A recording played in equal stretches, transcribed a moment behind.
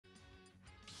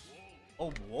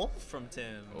Oh, Wolf from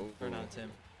Tim. Oh, or not Tim.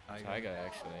 Taiga,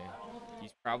 actually.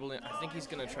 He's probably, I think he's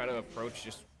gonna try to approach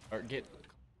or get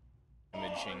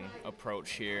imaging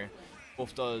approach here.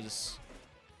 Wolf does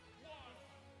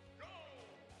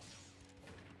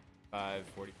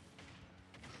 540.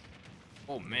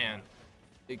 Oh man,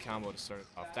 big combo to start it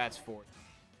off. That's 4.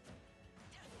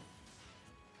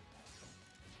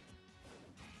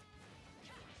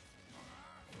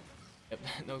 Yep,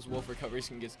 those Wolf recoveries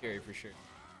can get scary for sure.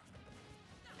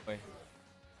 Wait,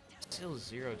 still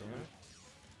 0 damage.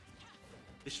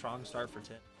 A strong start for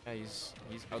Tim. Yeah, he's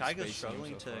Takaiga's outspacing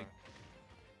struggling him so to far.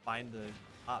 find the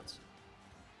pots.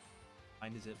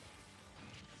 Find his zip.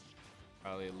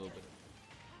 Probably a little bit.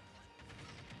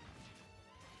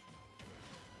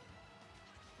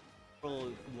 A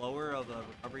little lower of a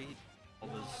recovery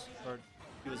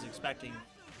he was expecting.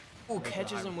 Oh,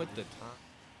 catches him with the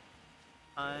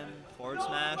Time forward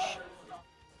smash.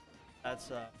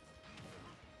 That's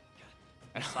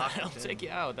I'll take you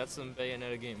out. That's some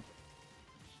Bayonetta game.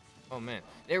 Oh man,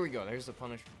 there we go. There's the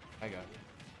punish. I got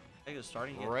I was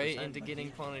starting to it. get Right percent, into but getting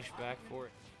he punished back for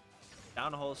it.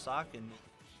 down a whole stock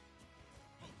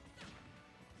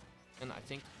And I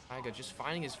think Taiga just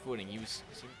finding his footing. He was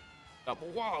up.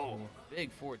 Whoa,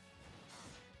 big forward.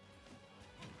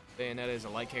 Bayonetta is a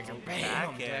light character.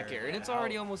 Bam, back air, and it's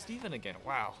already almost even again.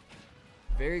 Wow,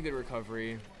 very good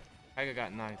recovery. Taiga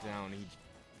got knocked down. He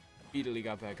speedily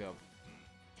got back up.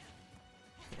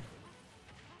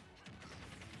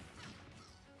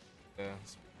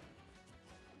 That's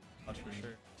for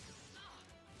sure.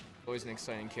 Always an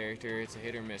exciting character. It's a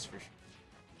hit or miss for sure.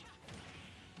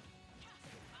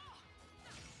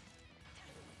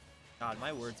 God,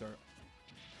 my words are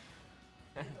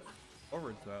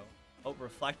forward throw. Oh,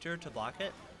 reflector to block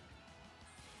it.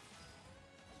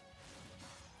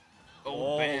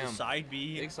 Oh, bam! Side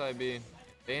B. Big side B.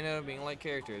 Bayonetta being a light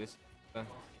character. This is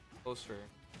close for her.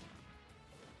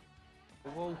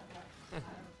 Whoa.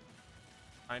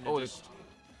 Trying to just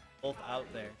both out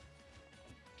there.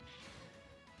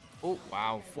 Oh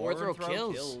wow, forward throw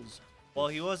kills. Well,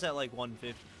 he was at like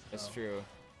 150. That's so. true.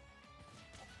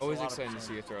 That's Always exciting to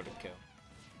see a throw to kill.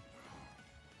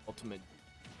 Ultimate.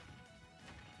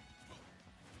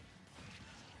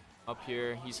 Up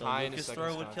here, he's So high in Lucas his second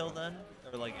throw would stock kill up. then,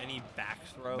 or like any back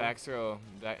throw. Back throw,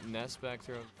 Nest back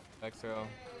throw, back throw.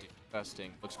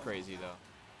 Disgusting. Looks crazy though.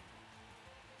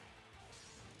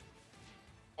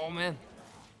 Oh man.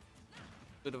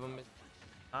 Bit of a miss.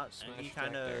 Not any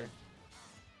kind of.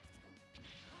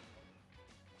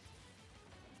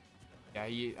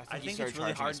 Yeah, I think it's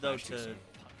really hard though to.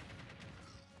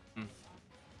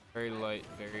 Very light,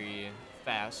 very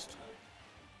fast.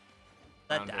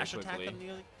 That dash attack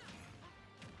immediately.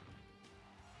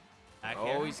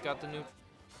 Oh, he's got the new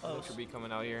Close. Ultra B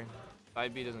coming out here.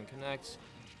 Side B doesn't connect.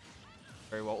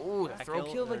 Very well. Ooh, that throw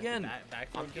killed again.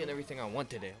 I'm getting everything I want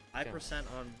today. 5%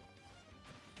 on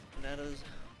Bayonetta's.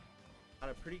 Got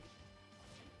a pretty.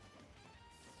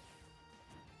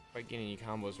 Quite getting any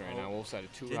combos right now. Wolf's at a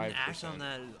 2 high Didn't act on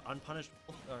that unpunished.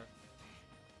 Or,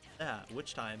 yeah,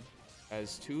 which time?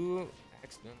 Has 2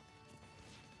 accident.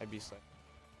 I'd be slack.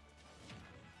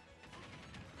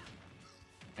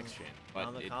 Next gen.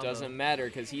 But it doesn't matter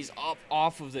because he's up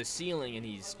off of the ceiling and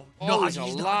he's always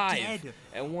alive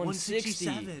at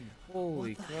 160.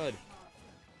 Holy crud.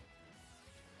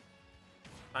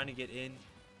 Trying to get in.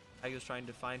 I was trying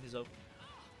to find his open.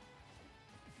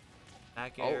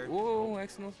 Back air. Oh, whoa,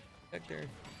 excellent back there.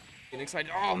 Getting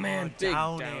excited. Oh man, big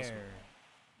down air.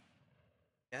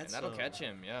 And that'll catch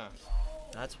him, yeah.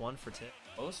 That's 1 for 10.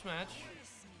 Close match.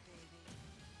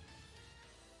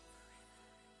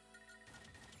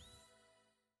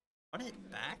 Run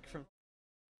it back from.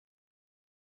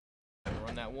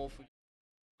 Run that wolf.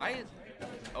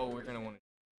 Oh, we're gonna want to.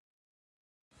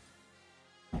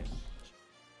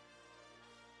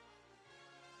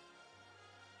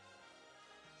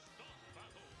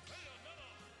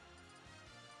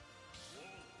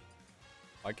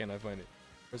 Why can't I find it?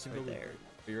 Right there.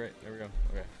 Oh, you're right. There we go.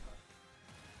 Okay.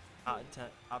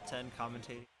 Top 10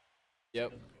 commentating.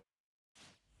 Yep.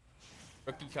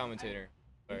 Rookie commentator.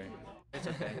 Sorry. It's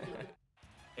okay.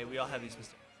 Hey, we all have these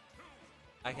mistakes.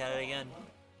 Back at it again.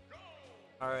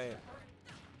 Alright.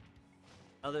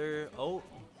 Another. Oh.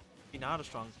 Not a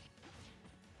strong.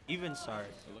 Even start.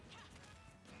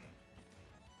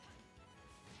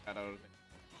 Got out of it.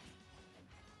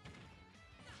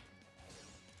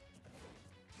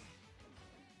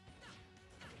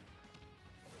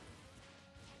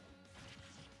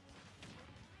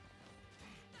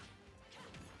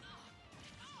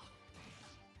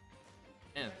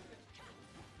 Man.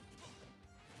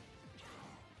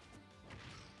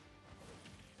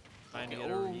 Trying to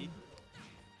get a read.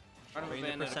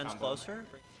 Bring the percents closer.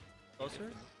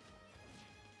 Closer.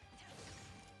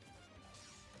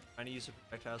 Trying to use the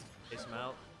projectiles to chase him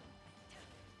out.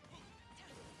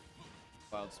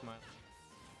 Wild smile.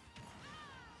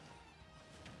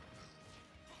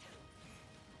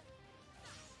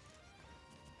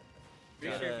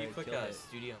 Pretty sure if you click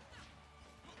studio.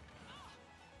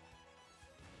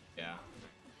 Yeah.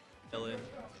 Kill it.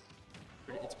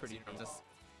 It's pretty nice.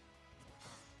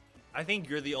 I think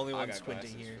you're the only one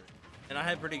squinting here. And I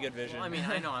have pretty good vision. Well, I mean,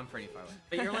 I know I'm pretty far away.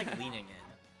 But you're like leaning in.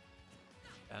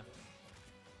 Yeah.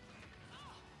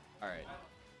 Alright.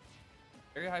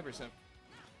 Very high percent.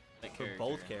 For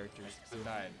both characters.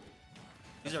 Died.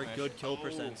 These are good kill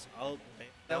percents.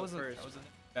 That was a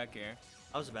back air.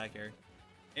 That was a back air.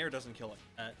 Air doesn't kill like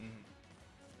that.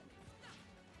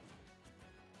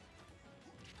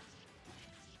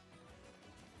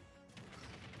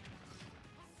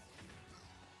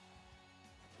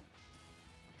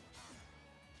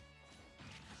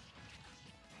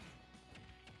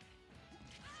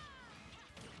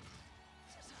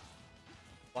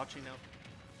 Watching now.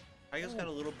 Takaiga's got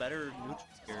a little better neutral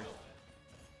here.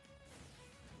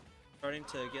 Starting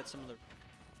to get some of the.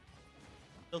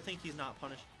 Still think he's not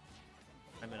punished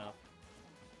time enough.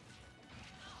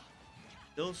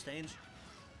 Still staying.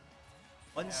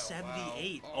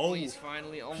 178. Oh, he's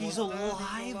finally almost. He's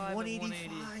alive.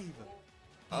 185.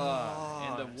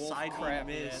 And the wolf side crap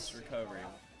miss recovery.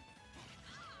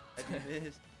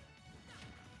 Miss.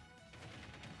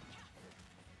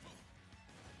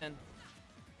 10.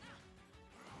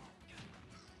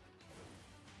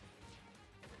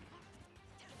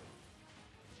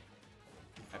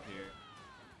 Up here.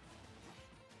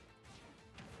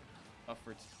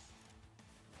 Upwards.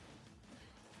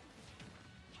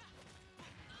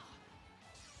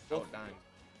 Oh, dying.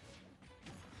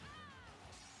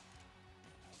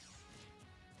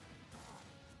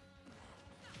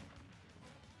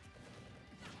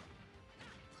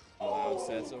 Loud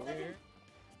sets over here.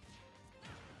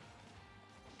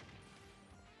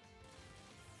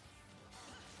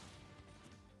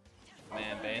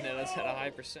 Man, Bayonetta's at a high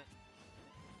percent.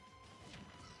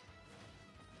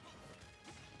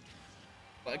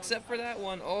 Well, except for that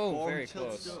one. Oh, very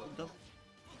close. So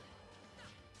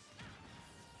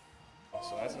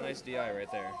that's a nice DI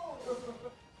right there.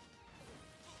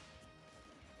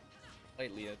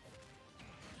 Lightly up.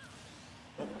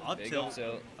 Up Big tilt. up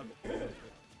tilt.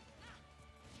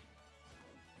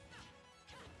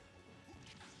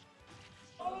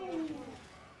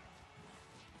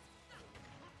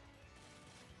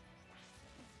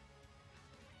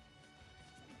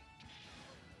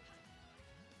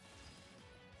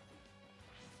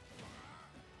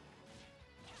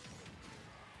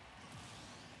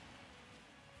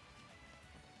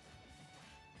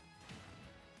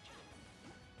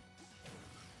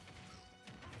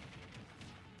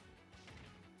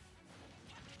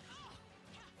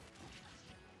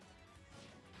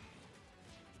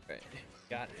 Right.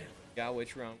 Got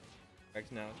which round?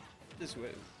 Correct now. This way.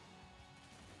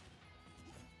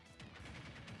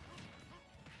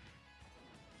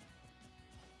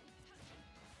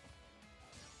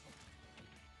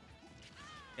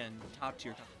 Again, top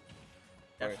tier.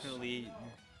 Definitely.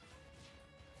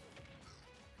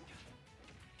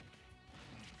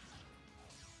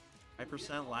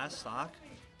 5% last stock.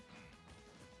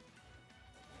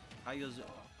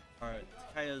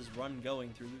 Takaiga's run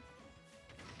going through.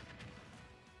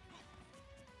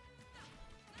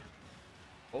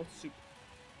 Both super.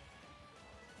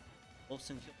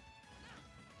 Wolfson kill.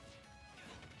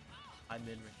 High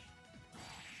mid range.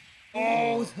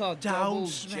 Oh, the Down double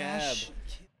smash jab.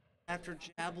 after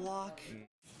jab lock.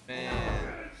 Man,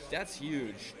 that's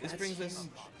huge. This brings us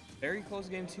very close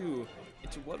game 2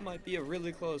 into what might be a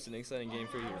really close and exciting game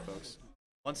 3 here, folks.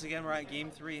 Once again, we're at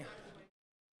game 3.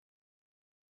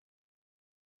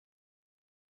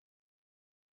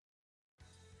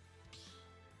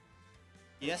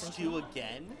 PS2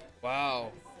 again?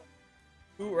 Wow.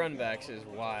 2 run backs is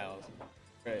wild.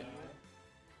 Right. I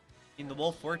mean, the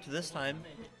wolf worked this time.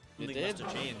 Something must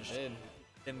have changed. It did.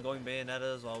 Tim going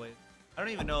Bayonetta as always. I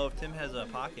don't even know if Tim has a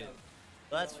pocket.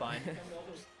 But that's fine.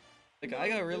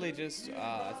 Takaiga really just,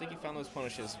 I think he found those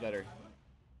punishes better.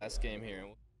 Last game here.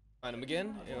 We'll find him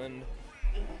again, and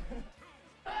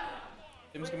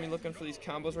Tim's gonna be looking for these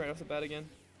combos right off the bat again.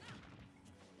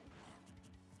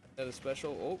 That is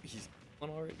special. Oh, he's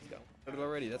one already. He's got one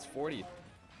already. That's 40.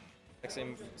 Next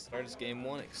same start as game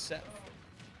 1, except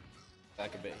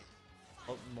back a bit.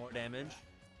 Oh, more damage.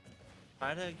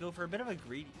 Try to go for a bit of a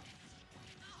greedy.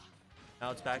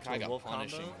 Now it's back to a wolf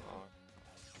combo.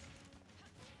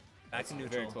 Back to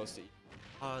neutral. Very close to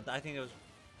I think it was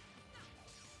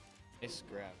nice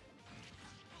grab.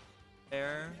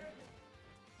 fair.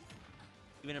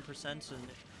 Even a percent. And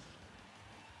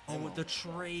oh, with the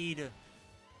trade.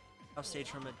 Off stage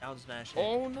from a down smash. Hit.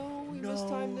 Oh no, we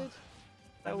mistimed it.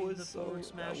 That was the so. forward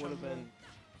smash That would have been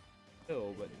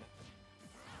kill, but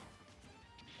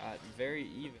very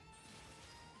even.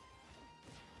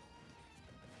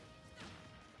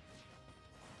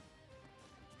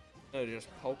 No, just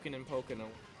poking and poking.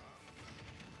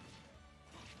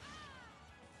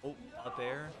 Oh, up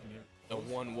air. The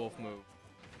one wolf move.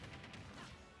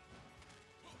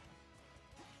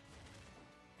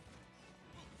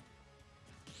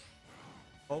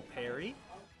 Oh, parry.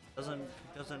 Doesn't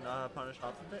punish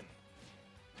off of it.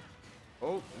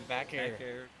 Oh, back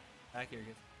air. Back air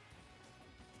gets.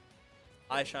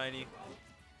 Eye shiny.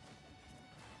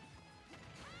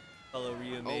 Fellow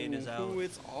Ryu main is out. Oh,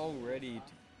 it's already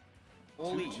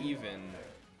fully even.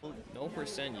 No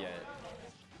percent yet.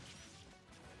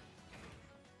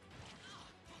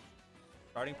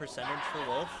 Starting percentage for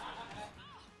Wolf.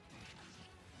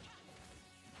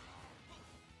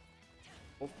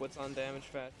 Wolf puts on damage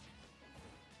fast.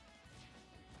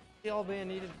 See, all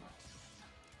Bayonetta.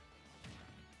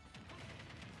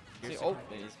 See, oh,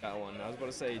 he's got one. I was about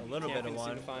to say a little bit of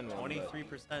one.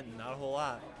 23%, not a whole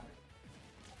lot.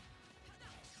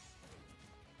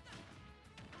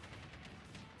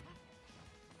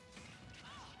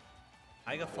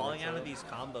 Taiga falling out of these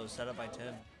combos set up by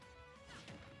Tim.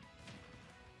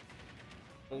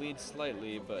 Lead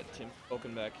slightly, but Tim's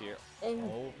poking back here.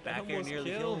 Oh, back air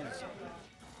nearly kills.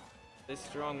 This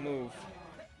strong move.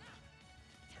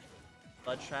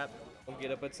 Blood trap. Don't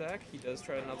get up attack. He does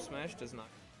try an up smash, does not.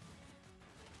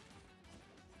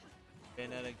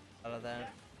 Bayonetta out of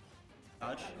that.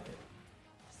 Touch.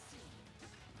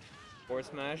 Forward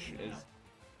smash is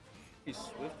pretty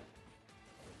swift.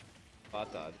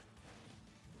 Spot dodge.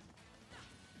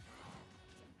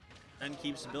 And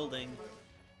keeps building.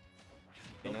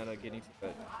 Bayonetta getting to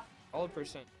that solid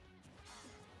percent.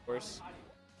 Of course,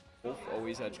 Wolf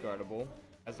always edge guardable.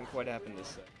 Hasn't quite happened this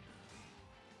set.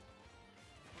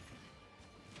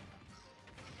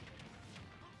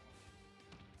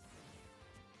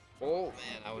 Oh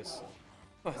man, I was.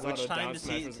 Which time to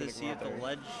see if the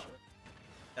ledge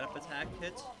get up attack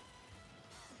hits?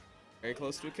 Very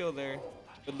close to a kill there.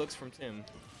 Good looks from Tim.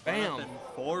 Bam!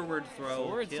 Forward throw.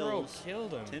 Forward kills. throw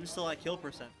killed him. Tim's still at kill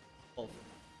percent.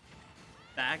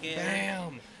 Back in.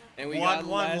 Bam! And we 1-1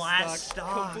 got last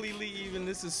stock. Completely even.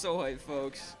 This is so hype,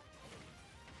 folks.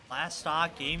 Last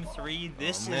stock, game 3.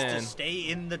 This is to stay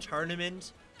in the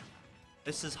tournament.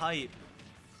 This is hype.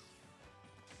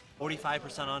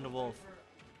 45% on to Wolf.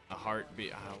 A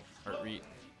heartbeat. Heart rate.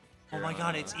 Oh my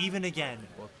god, it's even again.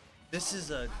 This is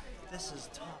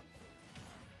tough.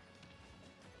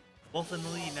 Wolf in the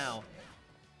lead now.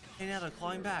 Bayonetta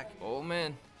clawing back. Oh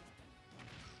man.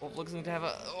 Wolf looks like to have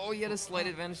a. Oh, he had a slight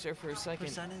advantage there for a second.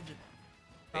 Percentage.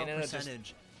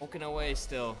 Just poking away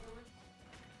still.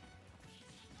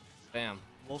 Bam.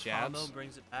 Wolf jabs. combo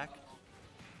brings it back.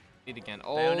 Lead again.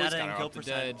 Oh, Bayonetta he's got her and off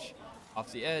the edge.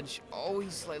 Off the edge. Oh, he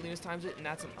slightly mistimes it, and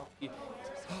that's an.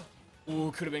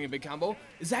 Oh, could have been a big combo.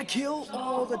 Is that kill?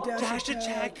 Oh, the dash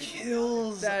attack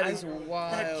kills. That is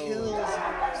wild. That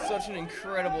kills. Such an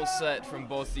incredible set from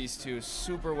both these two.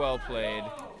 Super well played.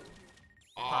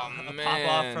 Oh, man. Pop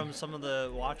off from some of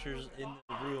the watchers in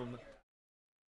the room.